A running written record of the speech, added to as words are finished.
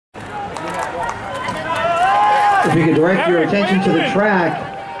If you could direct your attention to the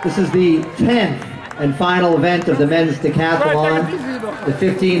track, this is the 10th and final event of the men's decathlon, the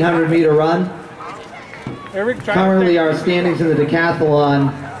 1,500 meter run. Currently our standings in the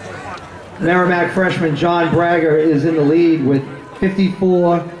decathlon, Merrimack freshman John Bragger is in the lead with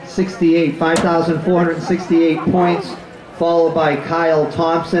 5,468 points, followed by Kyle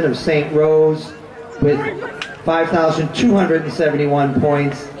Thompson of St. Rose with 5,271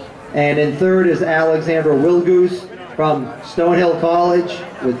 points. And in third is Alexandra Wilgoose from Stonehill College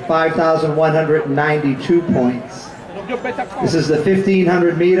with 5,192 points. This is the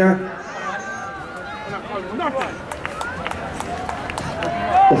 1,500 meter.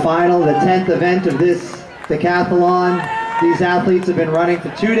 The final, the 10th event of this decathlon. These athletes have been running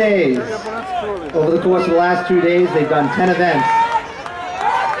for 2 days. Over the course of the last 2 days, they've done 10 events.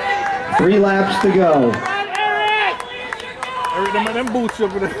 3 laps to go.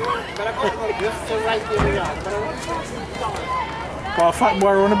 For a fat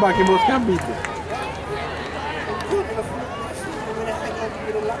boy running back, he both can't beat it.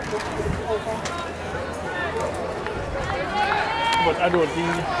 But I don't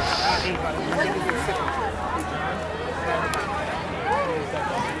think.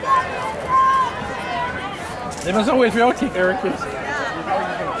 They must wait for your kick, Eric.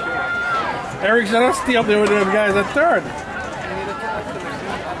 Eric should have stayed up there with them guys at third.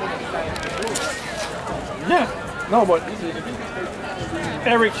 Yeah, no, but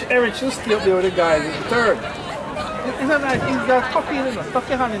Eric should stay up there with the guys at third. Isn't that he's got coffee in it? Tuck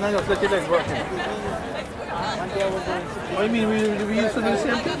your hand in and just let your legs work. What do you mean, we used to do the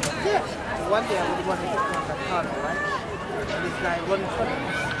same thing? Yeah. One day I was running on the car, right? And this guy running for me.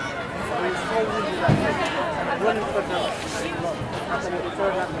 So he's so windy that I'm running for the after the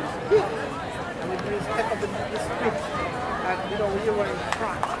third lap. And we do step up in the split. And you know, we were in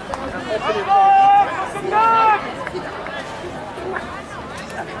front. And I'm opening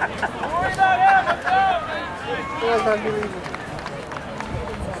it was unbelievable.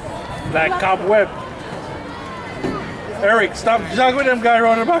 Like cobweb. Eric, stop juggling with them guys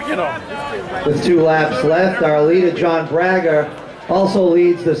running back, you know. With 2 laps left, our leader, John Bragger, also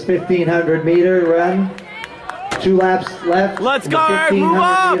leads this 1,500 meter run. 2 laps left. Let's go, the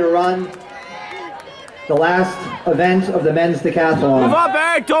 1,500 meter run. The last event of the men's decathlon. Move up,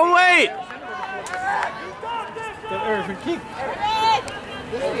 Eric, don't wait! Eric, kick.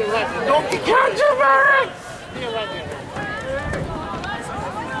 Don't catch him, Eric!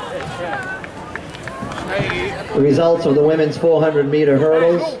 The results of the women's 400 meter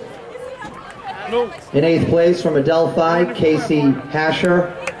hurdles. In 8th place from Adelphi, Casey Hasher.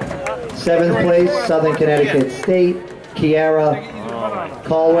 7th place, Southern Connecticut State, Kiara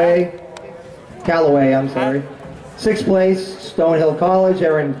Callaway. 6th place, Stonehill College,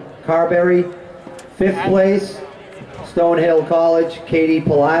 Erin Carberry. 5th place, Stonehill College, Katie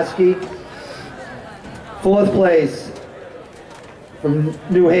Pulaski. 4th place, from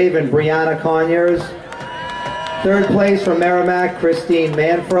New Haven, Brianna Conyers. 3rd place from Merrimack, Christine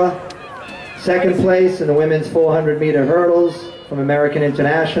Manfra. 2nd place in the women's 400 meter hurdles from American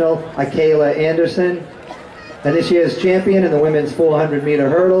International, Akayla Anderson. And this year's champion in the women's 400 meter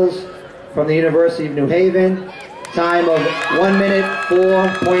hurdles from the University of New Haven. Time of 1 minute,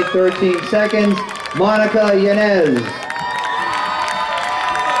 4.13 seconds, Monica Yanez.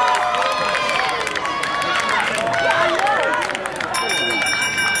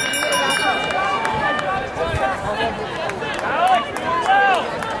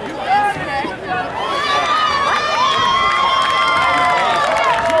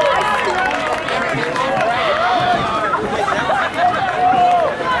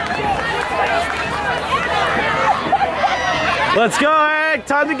 Let's go, Eric!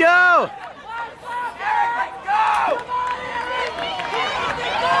 Time to go!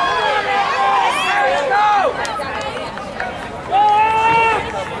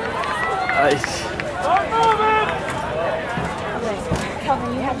 Nice.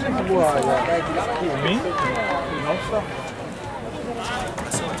 Me?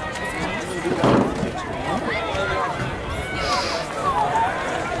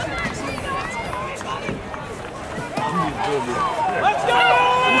 Let's go!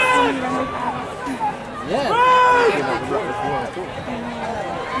 Yeah.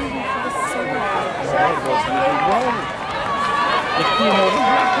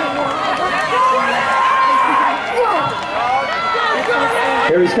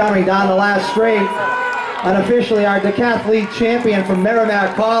 Here he's coming down the last straight. Unofficially our decathlete champion from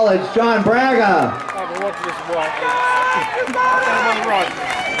Merrimack College, John Braga.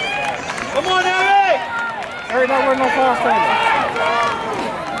 Come on, Eric! Eric, not run no fast.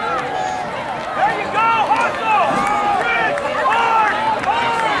 There you go, hustle!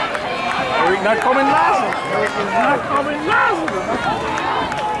 not coming last. He's not coming last.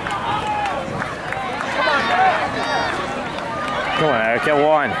 Come on, Eric, get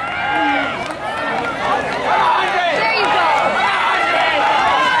one. There you go.